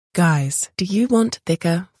Guys, do you want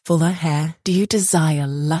thicker, fuller hair? Do you desire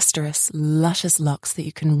lustrous, luscious locks that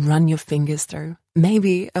you can run your fingers through?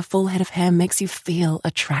 Maybe a full head of hair makes you feel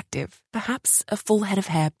attractive. Perhaps a full head of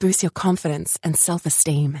hair boosts your confidence and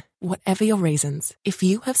self-esteem. Whatever your reasons, if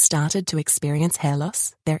you have started to experience hair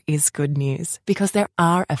loss, there is good news because there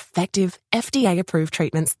are effective, FDA-approved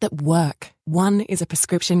treatments that work. One is a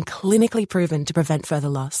prescription clinically proven to prevent further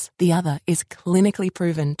loss. The other is clinically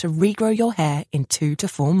proven to regrow your hair in 2 to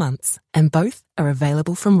 4 months. And both are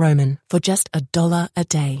available from Roman for just $1 a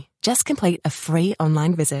day. Just complete a free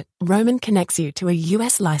online visit. Roman connects you to a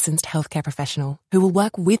US licensed healthcare professional who will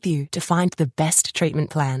work with you to find the best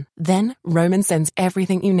treatment plan. Then Roman sends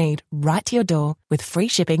everything you need right to your door with free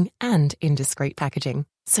shipping and in discreet packaging.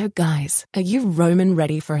 So guys, are you Roman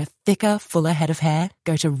ready for a thicker, fuller head of hair?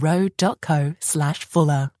 Go to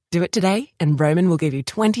ro.co/fuller. Do it today and Roman will give you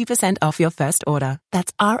 20% off your first order.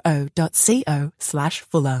 That's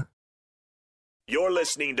ro.co/fuller. You're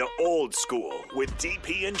listening to Old School with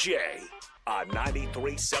DP and J on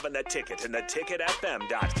 93.7 The Ticket and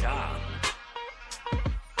theticketfm.com.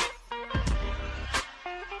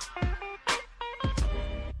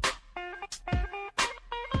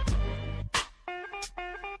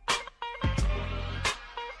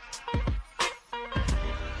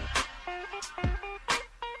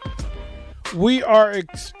 We are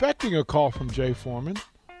expecting a call from Jay Foreman.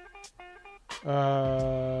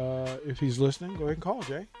 If he's listening, go ahead and call,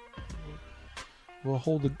 Jay. We'll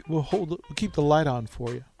keep the light on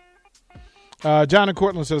for you. John in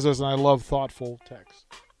Cortland says this, and I love thoughtful text.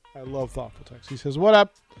 He says, "What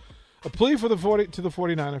up? A plea for the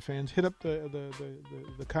 49er fans. Hit up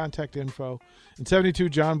the contact info. In 72,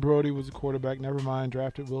 John Brody was the quarterback. Never mind,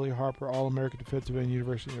 drafted Willie Harper, All-American defensive end,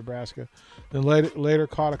 University of Nebraska. Then later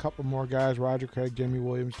caught a couple more guys: Roger Craig, Jamie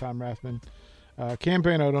Williams, Tom Rathman.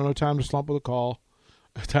 Campaign, I don't know, time to slump with a call.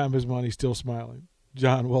 Time is money, still smiling."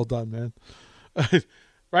 John, well done, man.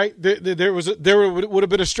 Right? There would have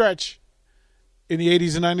been a stretch in the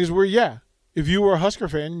 80s and 90s where, yeah, if you were a Husker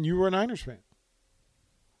fan, you were a Niners fan.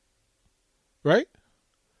 Right?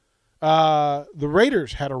 The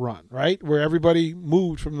Raiders had a run, right, where everybody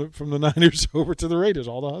moved from the Niners over to the Raiders.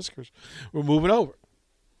 All the Huskers were moving over.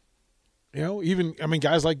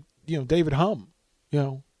 Guys like, David Humm,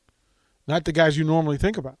 not the guys you normally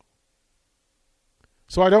think about.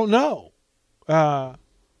 So I don't know.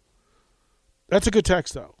 That's a good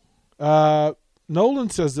text, though. Nolan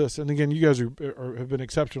says this, and again, you guys have been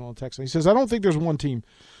exceptional in texting. He says, "I don't think there's one team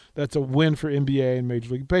that's a win for NBA and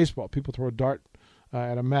Major League Baseball. People throw a dart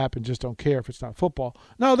at a map and just don't care if it's not football."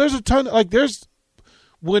 No, there's a ton.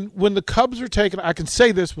 When the Cubs are taken, I can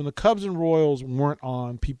say this: when the Cubs and Royals weren't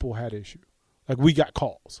on, people had issue. Like, we got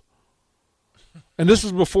calls. And this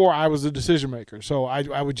was before I was the decision maker, so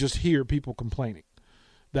I would just hear people complaining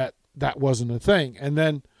that wasn't a thing. And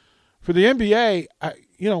then for the NBA,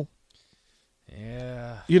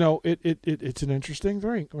 it's an interesting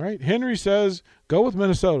thing, right? Henry says, "Go with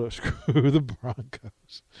Minnesota. Screw the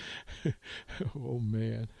Broncos." Oh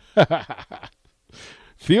man,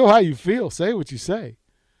 feel how you feel. Say what you say.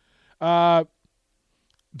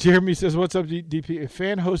 Jeremy says, "What's up, DP? A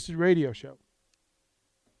fan-hosted radio show."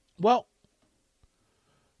 Well,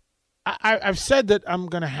 I've said that I'm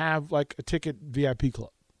going to have like a ticket VIP club.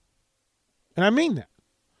 And I mean that.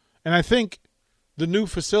 And I think the new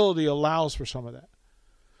facility allows for some of that.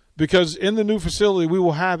 Because in the new facility, we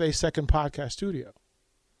will have a second podcast studio.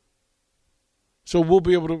 So we'll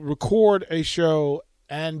be able to record a show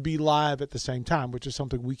and be live at the same time, which is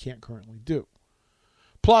something we can't currently do.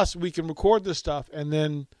 Plus, we can record this stuff and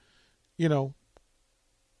then,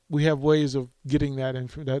 we have ways of getting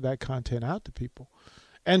that content out to people.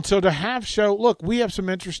 And so to have look, we have some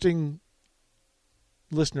interesting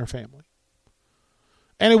listener family.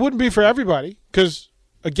 And it wouldn't be for everybody because,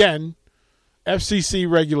 again, FCC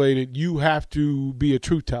regulated, you have to be a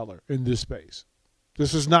truth teller in this space.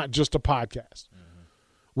 This is not just a podcast. Mm-hmm.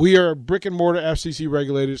 We are brick and mortar FCC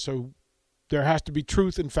regulated, so there has to be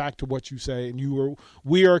truth and fact to what you say, and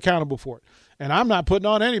we are accountable for it. And I'm not putting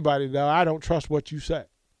on anybody that I don't trust what you say.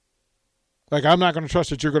 Like, I'm not going to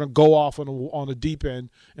trust that you're going to go off on the deep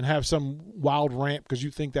end and have some wild rant because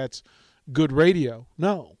you think that's good radio.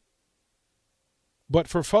 No. But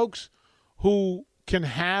for folks who can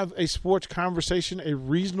have a sports conversation, a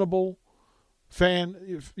reasonable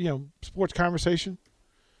sports conversation,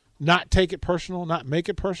 not take it personal, not make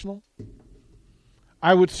it personal,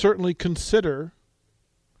 I would certainly consider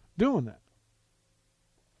doing that.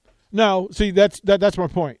 No, see, that's my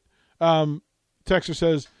point. Texter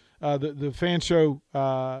says the fan show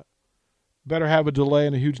better have a delay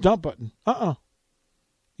and a huge dump button.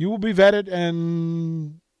 You will be vetted,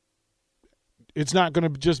 and It's not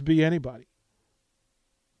going to just be anybody.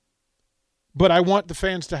 But I want the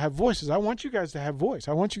fans to have voices. I want you guys to have voice.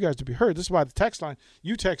 I want you guys to be heard. This is why the text line,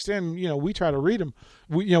 you text in, we try to read them.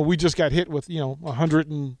 We just got hit with,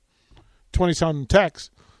 120-something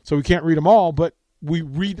texts, so we can't read them all, but we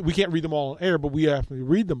can't read them all on air, but we have to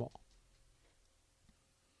read them all.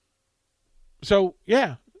 So,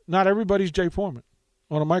 yeah, not everybody's Jay Foreman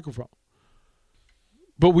on a microphone.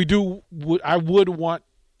 But I would want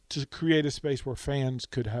to create a space where fans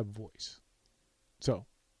could have voice. So,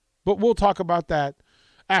 but we'll talk about that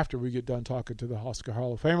after we get done talking to the Husker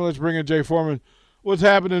Hall of Famer. Let's bring in Jay Foreman. What's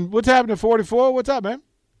happening? What's happening 44? What's up, man?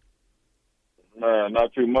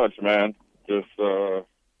 Not too much, man. Just,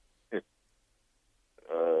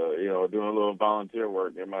 doing a little volunteer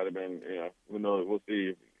work. It might have been, who knows? We'll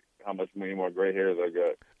see how many more gray hairs I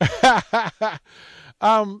got.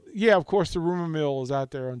 Yeah, of course, the rumor mill is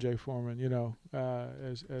out there on Jay Foreman,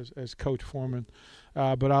 as Coach Foreman.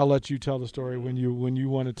 But I'll let you tell the story when you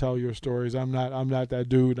want to tell your stories. I'm not that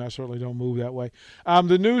dude, and I certainly don't move that way.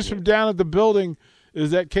 The news from down at the building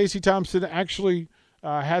is that Casey Thompson actually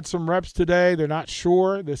had some reps today. They're not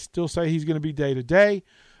sure. They still say he's going to be day-to-day.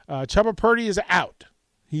 Chubba Purdy is out.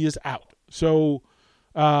 He is out. So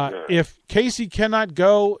if Casey cannot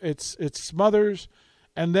go, it's Smothers.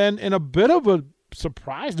 And then in a bit of a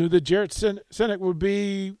surprise news that Jarrett Sinek would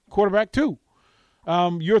be quarterback too.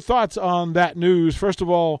 Your thoughts on that news, first of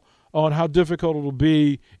all, on how difficult it will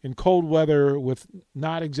be in cold weather with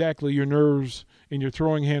not exactly your nerves and your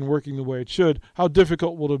throwing hand working the way it should. How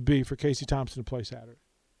difficult will it be for Casey Thompson to play Saturday?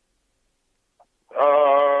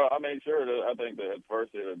 Sure. I think that at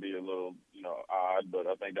first it would be a little, odd, but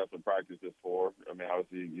I think that's what practice is for. I mean,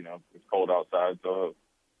 obviously, it's cold outside, so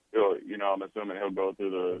he'll, I'm assuming he'll go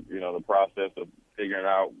through the process of figuring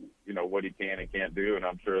out, what he can and can't do. And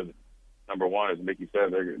I'm sure that, number one, as Mickey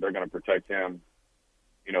said, they're going to protect him,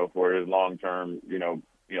 for his long-term,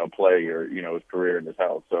 play or, his career in this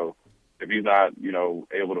house. So if he's not,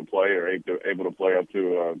 able to play or able to play up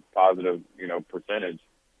to a positive, percentage,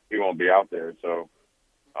 he won't be out there. So,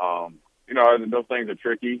 those things are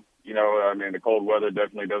tricky. The cold weather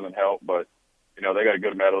definitely doesn't help, but, they got a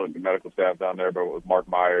good medical staff down there, but with Mark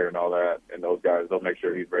Meyer and all that, and those guys, they'll make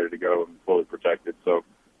sure he's ready to go and fully protected. So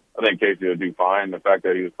I think Casey will do fine. The fact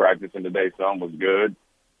that he was practicing today some was good.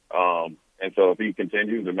 And so if he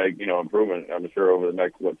continues to make, improvement, I'm sure over the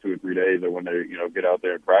next, 2 or 3 days or when they, get out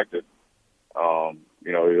there and practice,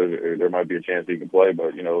 there might be a chance he can play.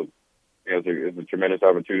 But, it's a tremendous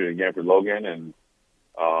opportunity again for Logan. And,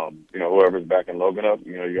 whoever's backing Logan up,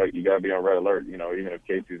 you got to be on red alert. Even if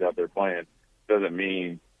Casey's out there playing, doesn't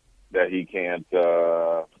mean that he can't, be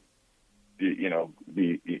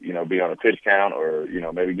on a pitch count or,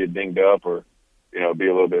 maybe get dinged up or, be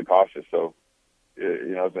a little bit cautious. So,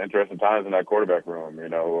 it's interesting times in that quarterback room. I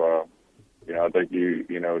think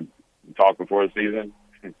talk before the season,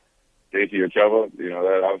 Casey or Chubba,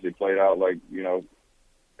 that obviously played out like,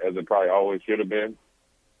 as it probably always should have been.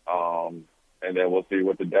 And then we'll see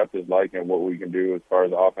what the depth is like and what we can do as far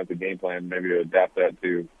as the offensive game plan, maybe to adapt that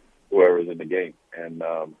to whoever's in the game. And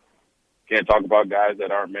can't talk about guys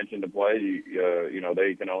that aren't mentioned to play.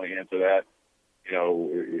 They can only answer that,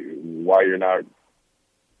 why you're not,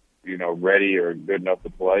 ready or good enough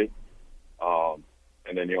to play. And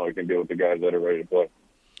then you only can deal with the guys that are ready to play.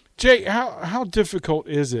 Jay, how difficult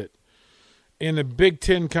is it in a Big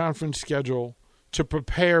Ten conference schedule to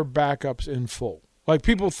prepare backups in full? Like,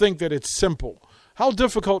 people think that it's simple. How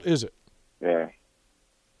difficult is it? Yeah.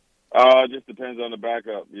 It just depends on the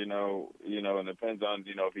backup, and depends on,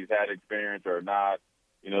 if he's had experience or not.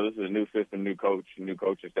 This is a new system, new coaching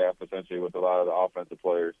staff, essentially, with a lot of the offensive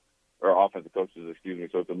players, or offensive coaches, excuse me.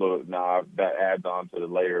 So it's a little, that adds on to the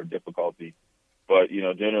layer of difficulty. But,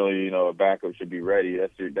 generally, a backup should be ready.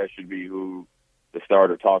 That should be who the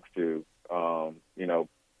starter talks to,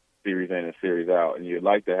 series in and series out. And you'd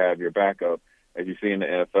like to have your backup, as you see in the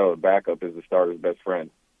NFL, the backup is the starter's best friend.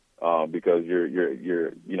 Because you're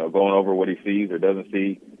going over what he sees or doesn't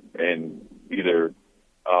see, and either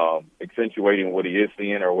accentuating what he is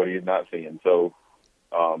seeing or what he is not seeing. So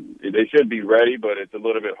they should be ready, but it's a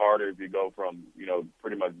little bit harder if you go from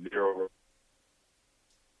pretty much zero.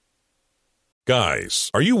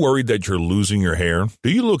 Guys, are you worried that you're losing your hair?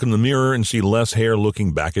 Do you look in the mirror and see less hair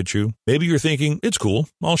looking back at you? Maybe you're thinking, it's cool,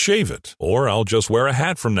 I'll shave it. Or I'll just wear a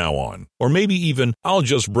hat from now on. Or maybe even, I'll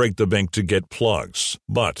just break the bank to get plugs.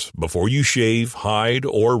 But before you shave, hide,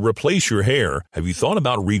 or replace your hair, have you thought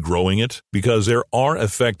about regrowing it? Because there are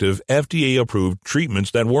effective, FDA-approved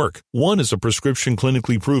treatments that work. One is a prescription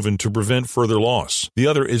clinically proven to prevent further loss. The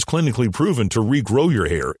other is clinically proven to regrow your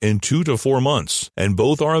hair in 2 to 4 months. And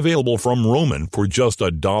both are available from Roman Roman for just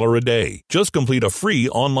 $1 a day. Just complete a free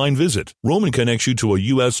online visit. Roman connects you to a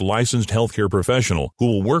U.S. licensed healthcare professional who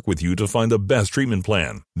will work with you to find the best treatment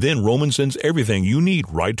plan. Then Roman sends everything you need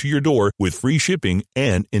right to your door with free shipping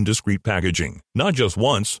and indiscreet packaging. Not just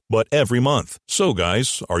once, but every month. So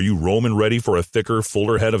guys, are you Roman ready for a thicker,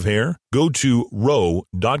 fuller head of hair? Go to ro.co/regrow.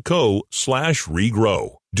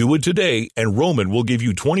 Do it today, and Roman will give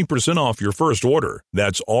you 20% off your first order.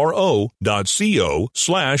 That's ro.co/regrow.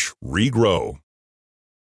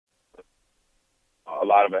 A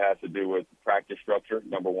lot of it has to do with practice structure,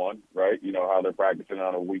 number one, right? You know, how they're practicing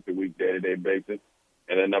on a week-to-week, day-to-day basis.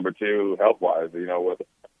 And then number two, health-wise, you know, with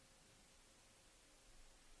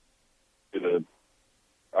the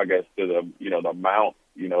amount,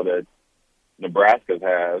 you know, that Nebraska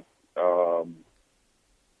has,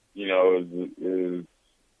 you know, is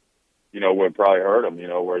you know, would probably hurt them, you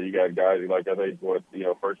know, where you got guys like, I think,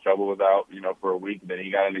 first Chuba was out, you know, for a week, then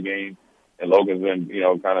he got in the game, and Logan's been, you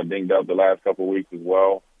know, kind of dinged up the last couple of weeks as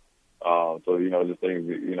well. So, you know, just things,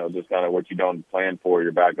 you know, just kind of what you don't plan for,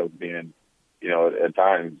 your backups being, you know, at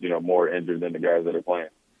times, you know, more injured than the guys that are playing.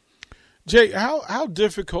 Jay, how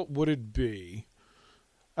difficult would it be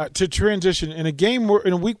to transition in a game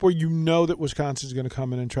in a week where you know that Wisconsin's going to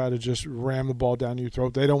come in and try to just ram the ball down your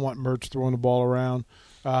throat? They don't want Mertz throwing the ball around.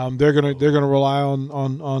 They're gonna rely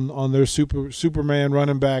on their Superman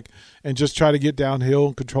running back and just try to get downhill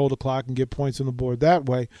and control the clock and get points on the board that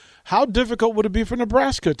way. How difficult would it be for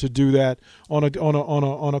Nebraska to do that on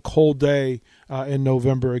a cold day in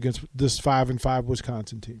November against this 5-5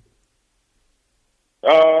 Wisconsin team?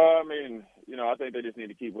 I mean, you know, I think they just need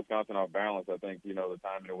to keep Wisconsin off balance. I think, you know, the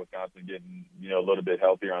timing of Wisconsin getting, you know, a little bit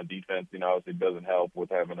healthier on defense, you know, obviously doesn't help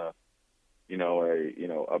with having a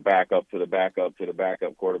backup to the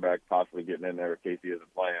backup quarterback possibly getting in there if Casey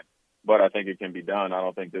isn't playing. But I think it can be done. I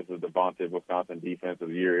don't think this is the vaunted Wisconsin defense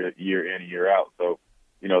of year in, year out. So,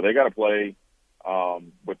 you know, they got to play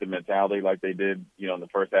with the mentality like they did, you know, in the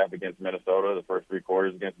first half against Minnesota, the first three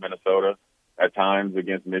quarters against Minnesota, at times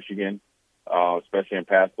against Michigan, especially in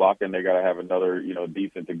pass blocking. They got to have another, you know,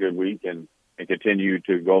 decent to good week and continue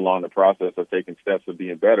to go along the process of taking steps of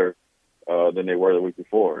being better than they were the week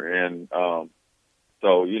before. And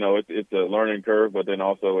so, you know, it's a learning curve, but then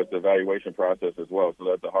also it's an evaluation process as well. So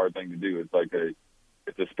that's a hard thing to do. It's like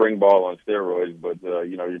it's a spring ball on steroids, but,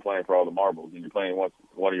 you know, you're playing for all the marbles, and you're playing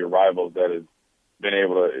one of your rivals that has been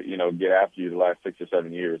able to, you know, get after you the last 6 or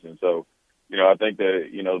 7 years. And so, you know, I think that,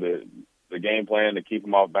 you know, the game plan to keep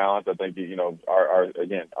them off balance, I think, you know, our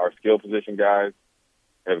skill position guys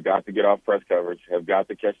have got to get off press coverage, have got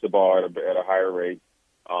to catch the ball at a higher rate.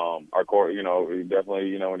 Our core, you know, definitely,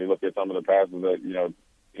 you know, when you look at some of the passes that, you know,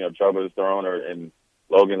 Chuba has thrown in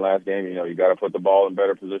Logan last game, you know, you got to put the ball in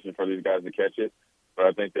better position for these guys to catch it. But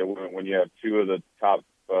I think that when you have two of the top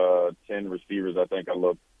 10 receivers, I think I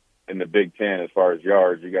look in the Big Ten as far as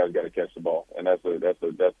yards, you guys got to catch the ball, and that's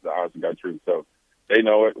the honest to God truth. So they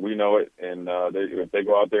know it, we know it, and if they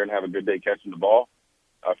go out there and have a good day catching the ball,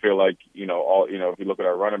 I feel like, you know, if you look at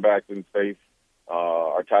our running backs in space,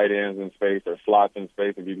 our tight ends in space, our slots in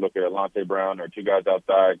space. If you look at Alante Brown, our two guys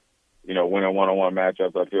outside, you know, winning one-on-one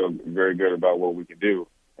matchups, I feel very good about what we can do.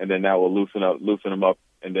 And then that will loosen them up,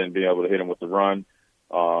 and then be able to hit them with the run.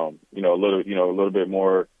 A little bit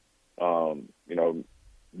more,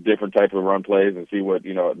 different type of run plays, and see what,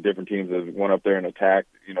 you know, different teams have went up there and attacked,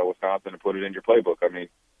 you know, Wisconsin, and put it in your playbook. I mean,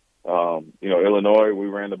 Illinois, we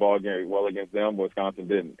ran the ball well against them. Wisconsin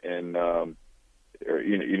didn't, and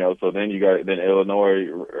so then Illinois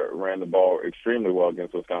ran the ball extremely well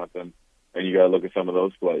against Wisconsin, and you got to look at some of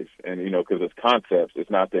those plays, and, you know, because it's concepts, it's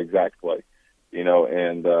not the exact play, you know,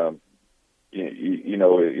 and the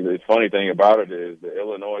funny thing about it is the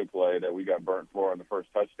Illinois play that we got burnt for on the first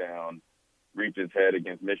touchdown reached its head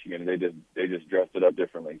against Michigan, and they just dressed it up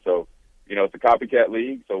differently. So, you know, it's a copycat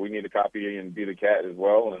league, so we need to copy and be the cat as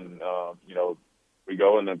well, and we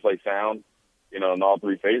go and then play sound. You know, in all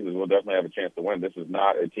three phases, we'll definitely have a chance to win. This is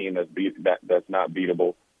not a team that's not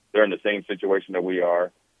beatable. They're in the same situation that we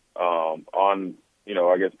are, on, you know,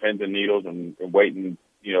 I guess pins and needles, and waiting,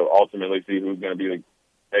 you know, ultimately see who's going to be the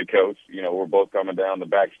head coach. You know, we're both coming down the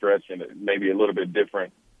back stretch, and it may be a little bit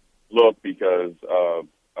different look because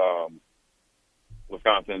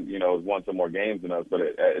Wisconsin, you know, has won some more games than us. But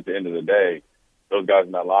at the end of the day, those guys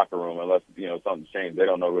in that locker room, unless, you know, something's changed, they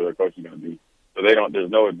don't know who their coach is going to be. So there's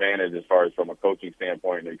no advantage as far as from a coaching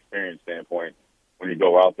standpoint and experience standpoint when you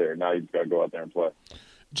go out there. Now you just got to go out there and play.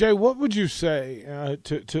 Jay, what would you say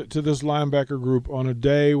to this linebacker group on a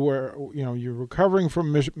day where, you know, you're recovering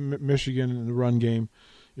from Michigan in the run game,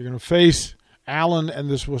 you're going to face Allen and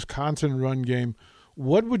this Wisconsin run game?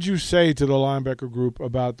 What would you say to the linebacker group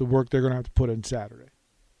about the work they're going to have to put in Saturday?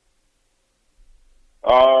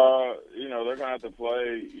 They're gonna have to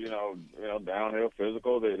play, downhill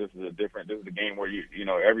physical. This is a game where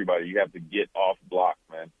everybody, you have to get off blocks,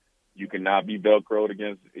 man. You cannot be Velcroed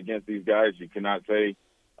against these guys. You cannot say,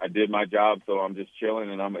 I did my job, so I'm just chilling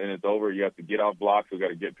and it's over. You have to get off blocks. We got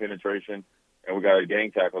to get penetration, and we got to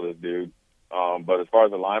gang tackle this dude. But as far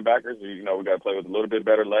as the linebackers, we got to play with a little bit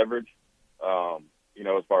better leverage.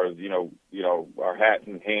 As far as our hats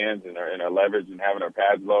and hands and our leverage and having our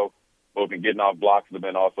pads low, both in getting off blocks, but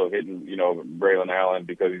then also hitting Braylon Allen,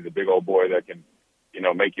 because he's a big old boy that can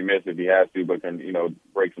make you miss if he has to, but can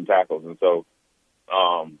break some tackles. And so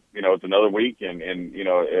it's another week, and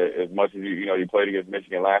as much as you played against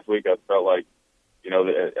Michigan last week, I felt like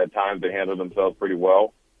at times they handled themselves pretty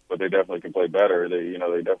well, but they definitely can play better. They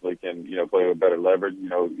definitely can play with better leverage.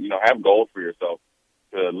 Have goals for yourself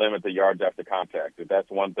to limit the yards after contact. If that's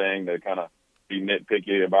one thing that kind of be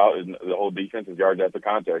nitpicky about is the whole defense is yards after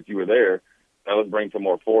contact. You were there. Now let's bring some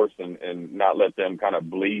more force and not let them kind of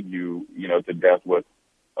bleed you to death with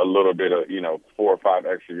a little bit of 4 or 5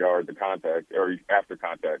 extra yards of contact or after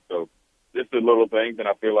contact. So just the little things, and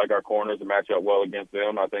I feel like our corners match up well against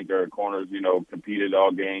them. I think our corners competed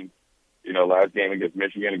all game. Last game against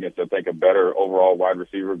Michigan, against I think a better overall wide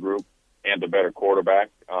receiver group and a better quarterback.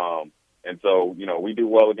 And so we do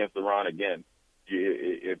well against the run again.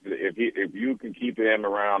 If you can keep him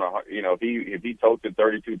around, if he totes it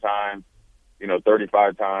 32 times,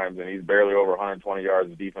 35 times, and he's barely over 120 yards,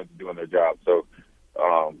 the defense is doing their job. So,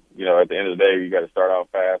 at the end of the day, you got to start out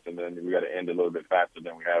fast, and then we got to end a little bit faster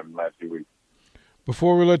than we have in the last few weeks.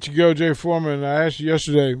 Before we let you go, Jay Foreman, I asked you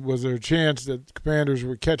yesterday, was there a chance that the Commanders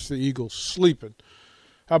would catch the Eagles sleeping?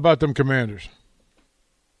 How about them Commanders?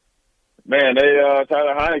 Man, they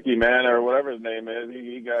Tyler Heineke, man, or whatever his name is,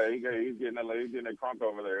 he's getting a crunk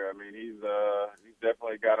over there. I mean, he's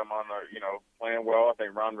definitely got him on playing well. I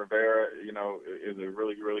think Ron Rivera, is a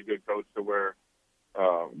really, really good coach to where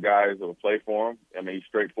guys will play for him. I mean, he's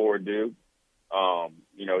straightforward dude.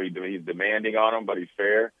 He's demanding on them, but he's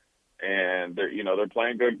fair, and they're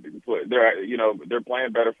playing good. They're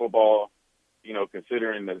playing better football.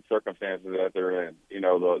 Considering the circumstances that they're in,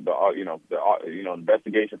 the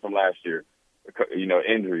investigation from last year,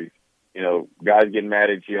 injuries, guys getting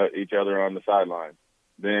mad at each other on the sideline.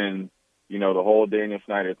 Then, the whole Daniel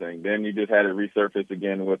Snyder thing. Then you just had it resurface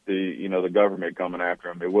again with the government coming after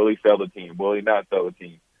him. Will he sell the team? Will he not sell the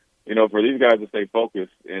team? For these guys to stay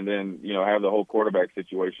focused and then, have the whole quarterback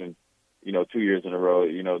situation, 2 years in a row,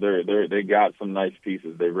 they got some nice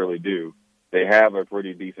pieces. They really do. They have a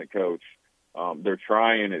pretty decent coach. They're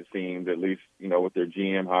trying, it seems, at least, with their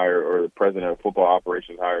GM hire or the president of football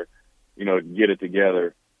operations hire, to get it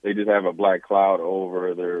together. They just have a black cloud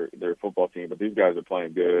over their football team, but these guys are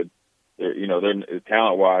playing good. They're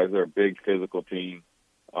talent-wise, they're a big physical team.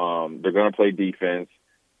 They're going to play defense.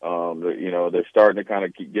 They're starting to kind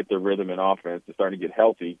of get their rhythm in offense. They're starting to get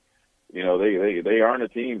healthy. They aren't a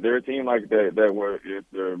team. They're a team like that where if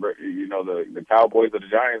the Cowboys or the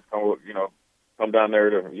Giants come down there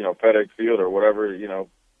to, FedEx Field or whatever,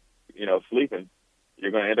 sleeping,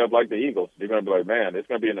 you're going to end up like the Eagles. You're going to be like, man, it's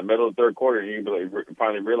going to be in the middle of the third quarter, and you're going to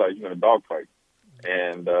finally realize you're going to dogfight.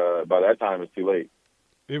 And by that time, it's too late.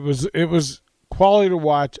 It was quality to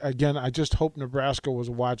watch. Again, I just hope Nebraska was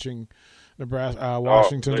watching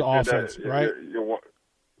Washington's offense, right?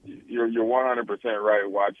 You're 100% right.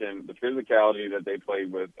 Watching the physicality that they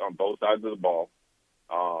played with on both sides of the ball.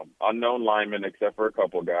 Unknown linemen, except for a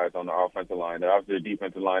couple of guys on the offensive line. Obviously, the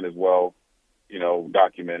defensive line is well,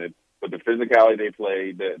 documented. But the physicality they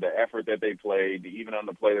played, the effort that they played, even on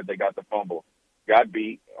the play that they got the fumble, got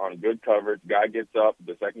beat on good coverage. Guy gets up,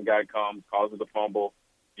 the second guy comes, causes the fumble,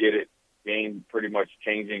 get it, game pretty much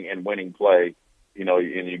changing and winning play,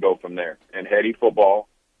 and you go from there. And heady football,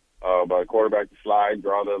 by the quarterback to slide,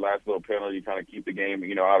 draw the last little penalty, kind of keep the game,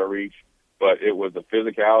 out of reach. But it was the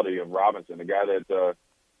physicality of Robinson, the guy that,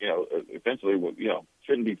 essentially,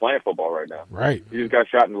 shouldn't be playing football right now. Right. He just got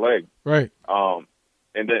shot in the leg. Right.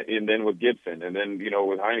 And then with Gibson, and then,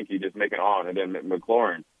 with Heineke just making on, and then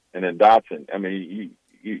McLaurin, and then Dotson. I mean,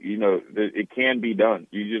 it can be done.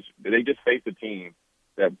 They just faced a team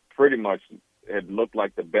that pretty much had looked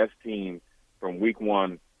like the best team from week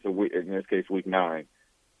 1 to, in this case, week 9,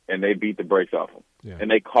 and they beat the brakes off them. Yeah. And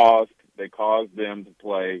they caused them to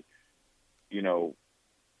play,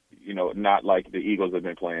 not like the Eagles have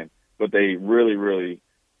been playing, but they really, really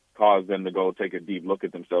caused them to go take a deep look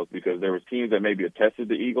at themselves, because there was teams that maybe had tested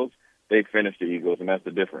the Eagles. They finished the Eagles, and that's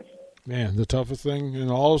the difference. Man, the toughest thing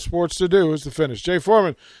in all of sports to do is to finish. Jay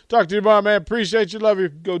Foreman, talk to you tomorrow, man. Appreciate you. Love you.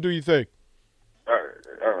 Go do your thing. All right.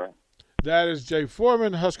 That is Jay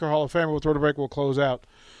Foreman, Husker Hall of Famer. We'll throw the break. We'll close out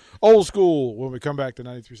Old School when we come back to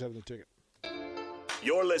 93.7 The Ticket.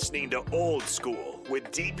 You're listening to Old School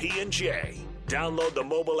with DP and J. Download the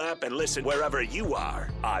mobile app and listen wherever you are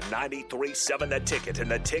on 93.7 The Ticket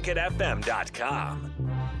and theticketfm.com.